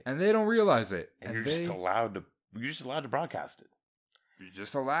 And they don't realize it. And you're just allowed to broadcast it. You're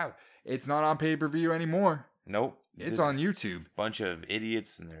just allowed. It's not on pay-per-view anymore. Nope. It's on YouTube. Bunch of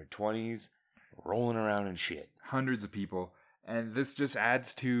idiots in their 20s rolling around in shit. Hundreds of people. And this just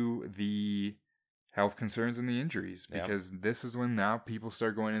adds to the health concerns and the injuries, because this is when now people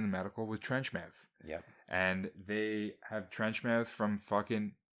start going into medical with trench mouth. Yep. And they have trench mouth from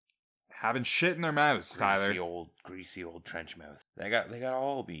fucking having shit in their mouths, Tyler. Greasy old trench mouth. They got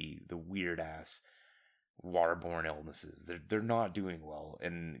all the weird ass waterborne illnesses. They're not doing well,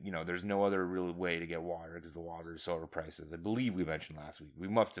 and there's no other real way to get water because the water is so overpriced. As I believe we mentioned last week, we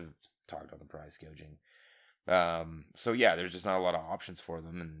must have talked on the price gouging. So yeah, there's just not a lot of options for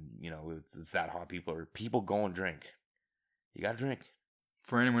them, and it's that hot. People go and drink. You gotta drink.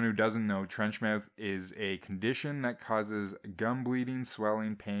 For anyone who doesn't know, trench mouth is a condition that causes gum bleeding,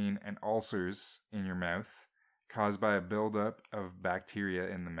 swelling, pain, and ulcers in your mouth, caused by a buildup of bacteria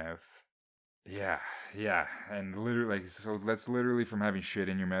in the mouth. Yeah, and literally, so that's literally from having shit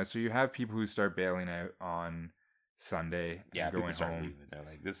in your mouth. So you have people who start bailing out on Sunday and going home. Leaving. They're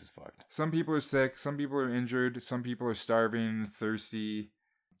like, this is fucked. Some people are sick, some people are injured, some people are starving, thirsty,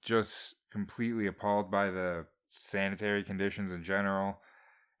 just completely appalled by the sanitary conditions in general.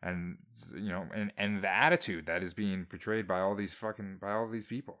 And and the attitude that is being portrayed by all these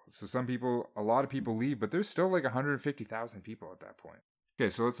people. So a lot of people leave, but there's still like 150,000 people at that point. Okay,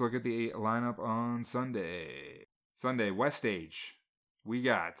 so let's look at the lineup on Sunday. West Stage. We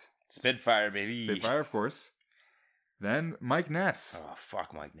got Spitfire, baby. Spitfire, of course. Then Mike Ness. Oh,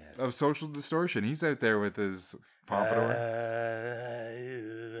 fuck Mike Ness. Of Social Distortion. He's out there with his pompadour.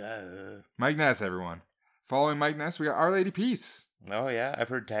 Mike Ness, everyone. Following Mike Ness, we got Our Lady Peace. Oh, yeah. I've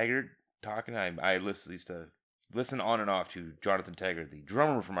heard Taggart talking. I used to listen on and off to Jonathan Taggart, the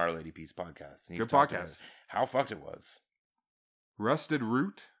drummer from Our Lady Peace podcast. And good podcast. How fucked it was. Rusted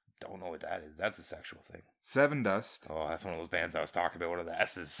Root. Don't know what that is. That's a sexual thing. Seven Dust. Oh, that's one of those bands I was talking about. One of the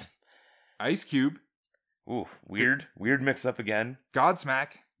S's. Ice Cube. Ooh, weird mix up again. Godsmack.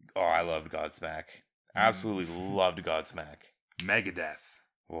 Oh, I loved Godsmack. Absolutely loved Godsmack. Megadeth.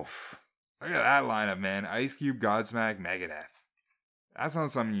 Oof. Look at that lineup, man. Ice Cube, Godsmack, Megadeth. That's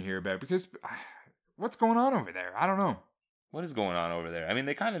not something you hear about because what's going on over there? I don't know. What is going on over there? I mean,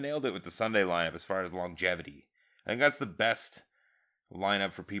 they kind of nailed it with the Sunday lineup as far as longevity. I think that's the best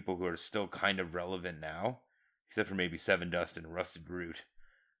lineup for people who are still kind of relevant now, except for maybe Seven Dust and Rusted Root.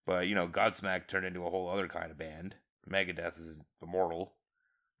 But, Godsmack turned into a whole other kind of band. Megadeth is immortal.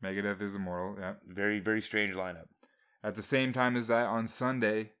 Yeah. Very, very strange lineup. At the same time as that, on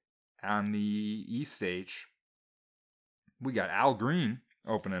Sunday, on the East Stage, we got Al Green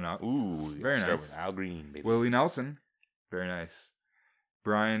opening up. Ooh, very nice. With Al Green, baby. Willie Nelson, very nice.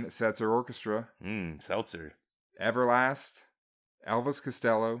 Brian Setzer Orchestra. Seltzer. Everlast, Elvis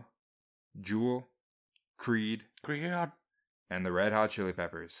Costello, Jewel, Creed, and the Red Hot Chili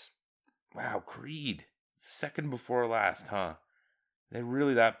Peppers. Wow, Creed. Second before last, huh? They're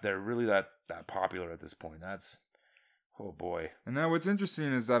really that popular at this point. That's, oh boy. And now what's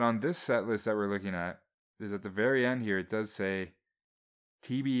interesting is that on this set list that we're looking at, is at the very end here, it does say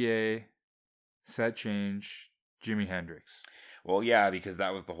TBA, set change, Jimi Hendrix. Well, yeah, because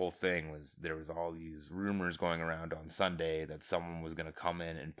that was the whole thing. There was all these rumors going around on Sunday that someone was going to come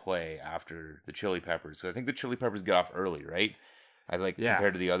in and play after the Chili Peppers. So I think the Chili Peppers get off early, right?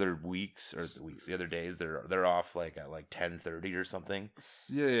 Compared to the other the other days, they're off like at like 10:30 or something.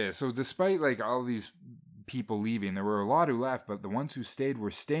 Yeah. So despite like all these people leaving, there were a lot who left, but the ones who stayed were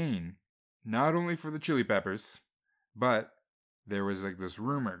staying not only for the Chili Peppers, but there was like this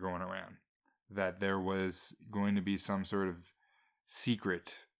rumor going around that there was going to be some sort of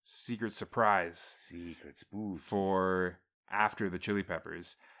secret surprise for after the Chili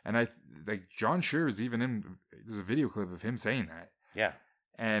Peppers. And John Scher is even in, there's a video clip of him saying that. Yeah.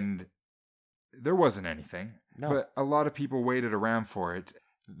 And there wasn't anything. No. But a lot of people waited around for it.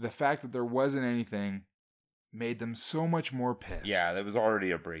 The fact that there wasn't anything made them so much more pissed. Yeah, that was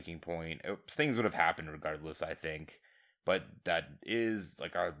already a breaking point. Things would have happened regardless, I think. But that is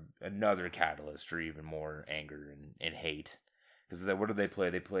like another catalyst for even more anger and hate. Because what did they play?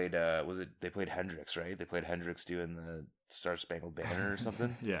 They played they played Hendrix, right? They played Hendrix doing the Star Spangled Banner or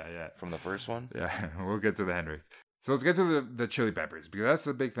something. yeah. From the first one. Yeah, we'll get to the Hendrix. So let's get to the Chili Peppers, because that's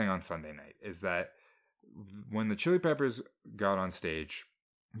the big thing on Sunday night, is that when the Chili Peppers got on stage,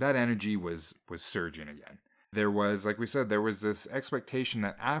 that energy was surging again. There was, like we said, there was this expectation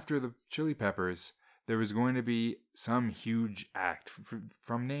that after the Chili Peppers, there was going to be some huge act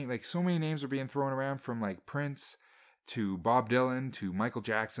from name, like so many names were being thrown around, from like Prince to Bob Dylan to Michael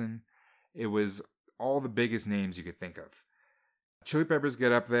Jackson. It was all the biggest names you could think of. Chili Peppers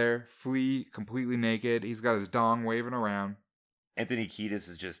get up there, Flea completely naked. He's got his dong waving around. Anthony Kiedis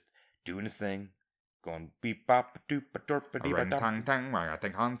is just doing his thing, going beep bop doop ba dorp ba dee ba dop.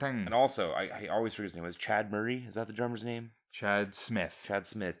 And also, I always forget his name. Was Chad Murray? Is that the drummer's name? Chad Smith.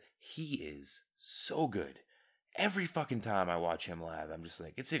 He is so good. Every fucking time I watch him live, I'm just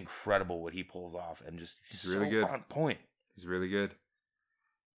like, it's incredible what he pulls off, and just he's really good. On point. He's really good.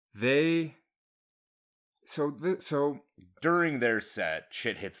 So during their set,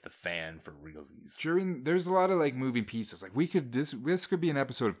 shit hits the fan for realsies. There's a lot of like moving pieces. Like this could be an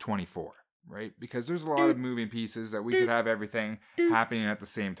episode of 24, right? Because there's a lot of moving pieces that we could have everything happening at the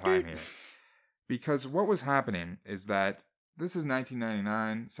same time here. Because what was happening is that this is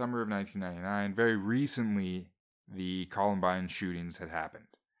 1999, summer of 1999. Very recently, the Columbine shootings had happened.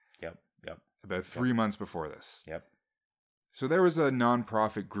 Yep. About 3 months before this. Yep. So there was a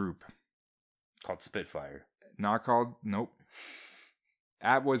non-profit group. Called Spitfire. Nope.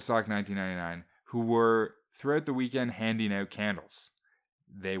 At Woodstock 1999, who were throughout the weekend handing out candles.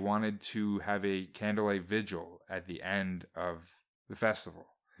 They wanted to have a candlelight vigil at the end of the festival.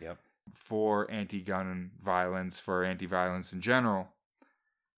 Yep. For anti-gun violence, for anti-violence in general.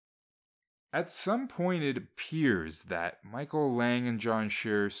 At some point, it appears that Michael Lang and John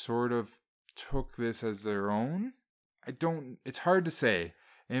Scheer sort of took this as their own. It's hard to say.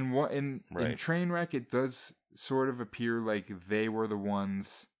 In Trainwreck, it does sort of appear like they were the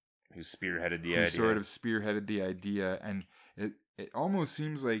ones who spearheaded the idea. Sort of spearheaded the idea, and it almost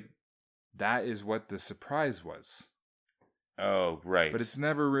seems like that is what the surprise was. Oh, right. But it's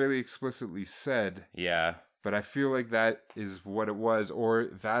never really explicitly said. Yeah. But I feel like that is what it was, or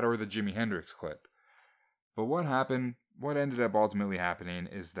the Jimi Hendrix clip. But what ended up ultimately happening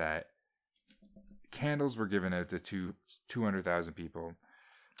is that candles were given out to 200,000 people.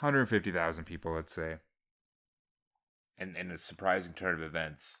 150,000 people, let's say. And a surprising turn of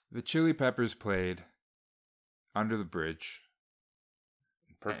events. The Chili Peppers played Under the Bridge.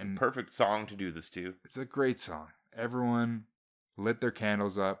 Perfect song to do this to. It's a great song. Everyone lit their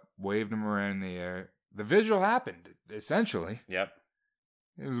candles up, waved them around in the air. The vigil happened, essentially. Yep.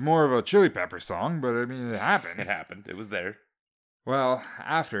 It was more of a Chili Pepper song, but I mean, it happened. It happened. It was there. Well,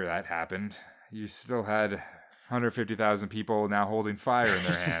 after that happened, you still had 150,000 people now holding fire in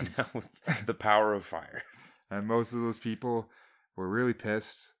their hands. With the power of fire. And most of those people were really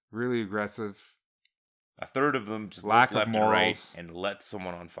pissed, really aggressive. A third of them just lack left of morals and right and let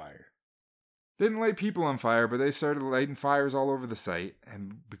someone on fire. Didn't light people on fire, but they started lighting fires all over the site.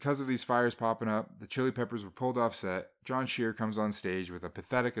 And because of these fires popping up, the Chili Peppers were pulled off set. John Scheer comes on stage with a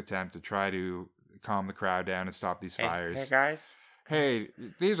pathetic attempt to try to calm the crowd down and stop these fires. Hey, guys. Hey,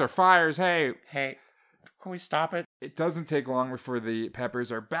 these are fires. Hey, can we stop it? It doesn't take long before the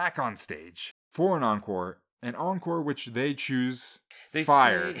Peppers are back on stage for an encore. An encore which they choose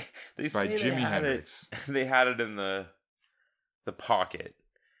Fire by Jimi Hendrix. They had it in the pocket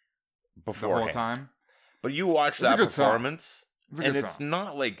beforehand. The whole time. But you watch that performance, and it's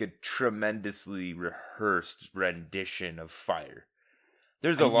not like a tremendously rehearsed rendition of Fire.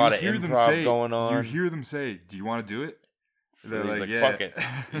 There's a lot of improv going on. You hear them say, "Do you want to do it?" They're like, yeah. Fuck it.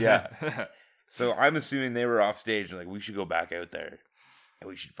 Yeah. So I'm assuming they were off stage and like, we should go back out there and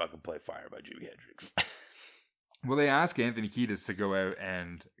we should fucking play Fire by Jimi Hendrix. Well, they asked Anthony Kiedis to go out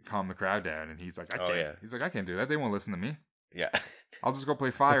and calm the crowd down, and he's like, I can't. Yeah. He's like, I can't do that. They won't listen to me. Yeah. I'll just go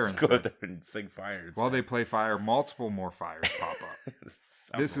play Fire instead. Go out there and sing Fire instead. While they play Fire, multiple more fires pop up.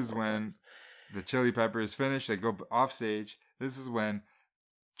 This is when the Chili Peppers finish. They go off stage. This is when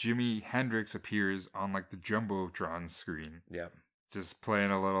Jimi Hendrix appears on like the Jumbotron screen. Yeah. Just playing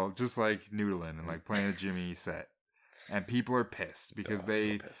a little, just like noodling and like playing a Jimmy set. And people are pissed because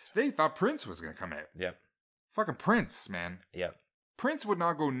they thought Prince was going to come out. Yep. Fucking Prince, man. Yep. Prince would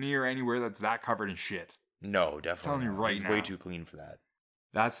not go near anywhere that's that covered in shit. No, definitely. I'm telling you right now. He's way too clean for that.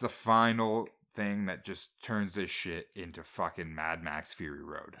 That's the final thing that just turns this shit into fucking Mad Max Fury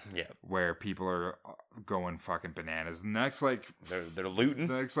Road. Yeah. Where people are going fucking bananas. The next like they're looting.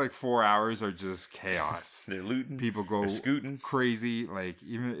 The next like 4 hours are just chaos. They're looting. People go scooting crazy. Like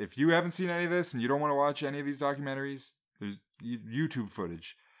even if you haven't seen any of this and you don't want to watch any of these documentaries, there's YouTube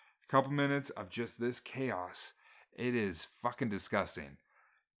footage. A couple minutes of just this chaos. It is fucking disgusting.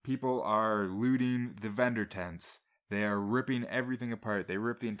 People are looting the vendor tents. They are ripping everything apart. They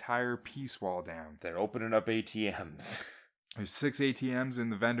rip the entire peace wall down. They're opening up ATMs. There's 6 ATMs in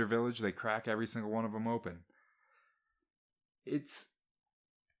the vendor village. They crack every single one of them open. It's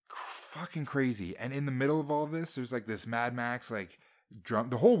fucking crazy. And in the middle of all of this, there's like this Mad Max like drum.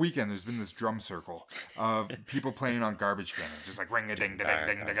 The whole weekend, there's been this drum circle of people playing on garbage cans, just like ring a ding ding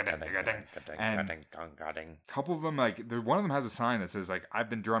ding ding ding ding. And a couple of them, like one of them has a sign that says like, "I've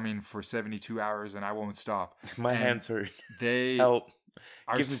been drumming for 72 hours and I won't stop. My hands hurt. They help."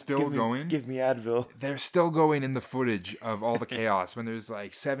 Are still going. Give me Advil. They're still going in the footage of all the chaos when there's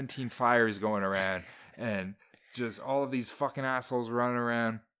like 17 fires going around and just all of these fucking assholes running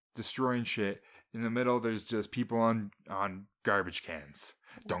around destroying shit. In the middle, there's just people on garbage cans.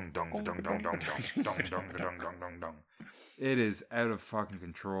 Dong dong dong dong dong dong dong dong dong dong dong dong. It is out of fucking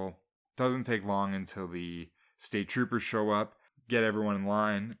control. Doesn't take long until the state troopers show up, get everyone in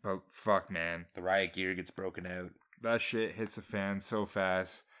line. But fuck, man, the riot gear gets broken out. That shit hits the fan so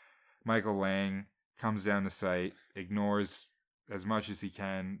fast. Michael Lang comes down the site, ignores as much as he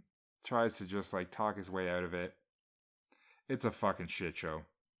can, tries to just like talk his way out of it. It's a fucking shit show.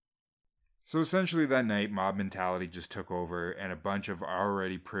 So essentially that night, mob mentality just took over, and a bunch of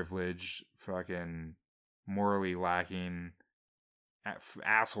already privileged, fucking morally lacking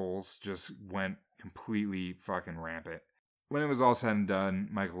assholes just went completely fucking rampant. When it was all said and done,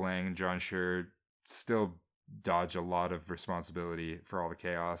 Michael Lang and John Scher still dodged a lot of responsibility for all the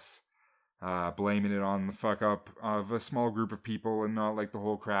chaos, blaming it on the fuck up of a small group of people and not like the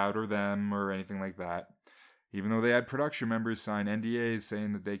whole crowd or them or anything like that. Even though they had production members sign NDAs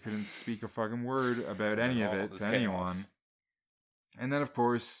saying that they couldn't speak a fucking word about any of it to anyone. And then, of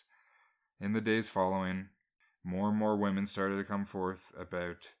course, in the days following, more and more women started to come forth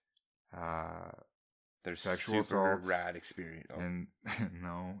about their sexual assaults, rad experience, and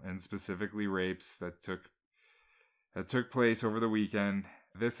and specifically rapes that took place over the weekend.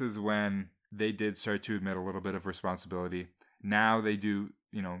 This is when they did start to admit a little bit of responsibility. Now they do,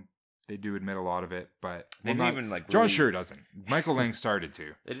 they do admit a lot of it, but they didn't even like John Scher doesn't. Michael Lang started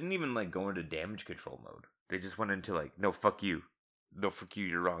to. They didn't even like go into damage control mode. They just went into like, no, fuck you,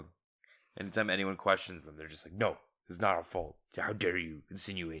 you're wrong. Anytime anyone questions them, they're just like, no, it's not our fault. How dare you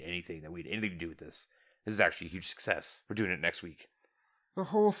insinuate anything that we had anything to do with this? This is actually a huge success. We're doing it next week. The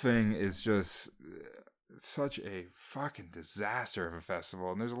whole thing is just such a fucking disaster of a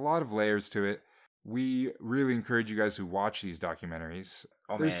festival, and there's a lot of layers to it. We really encourage you guys who watch these documentaries.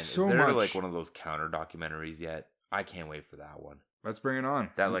 Oh man, is there like one of those counter documentaries yet? I can't wait for that one. Let's bring it on.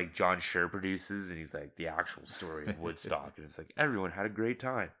 That like John Scher produces, and he's like the actual story of Woodstock, and it's like everyone had a great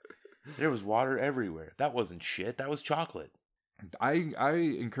time. There was water everywhere. That wasn't shit. That was chocolate. I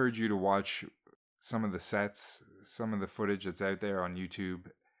encourage you to watch some of the sets, some of the footage that's out there on YouTube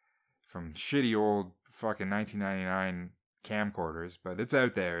from shitty old fucking 1999 camcorders, but it's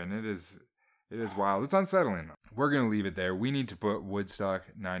out there and it is wild. It's unsettling. We're going to leave it there. We need to put Woodstock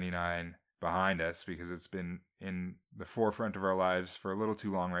 99 behind us because it's been in the forefront of our lives for a little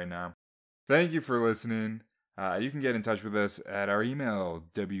too long right now. Thank you for listening. You can get in touch with us at our email,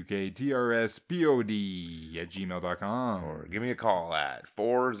 wktrsbod@gmail.com. Or give me a call at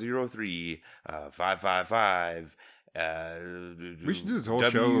 403-555. We should do this whole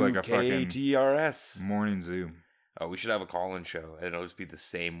show like a fucking WKTRS morning Zoom. We should have a call-in show, and it'll just be the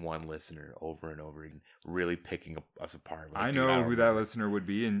same one listener over and over again, really picking us apart. Like, I know who that listener would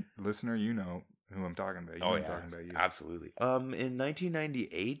be, and listener, you know who I'm talking about. I'm talking about you. Absolutely. In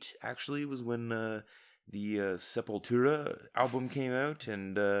 1998, actually, was when the Sepultura album came out,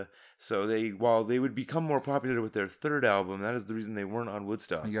 and so while they would become more popular with their third album, that is the reason they weren't on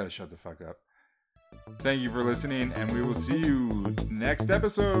Woodstock. You gotta shut the fuck up. Thank you for listening, and we will see you next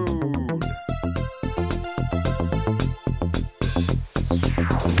episode.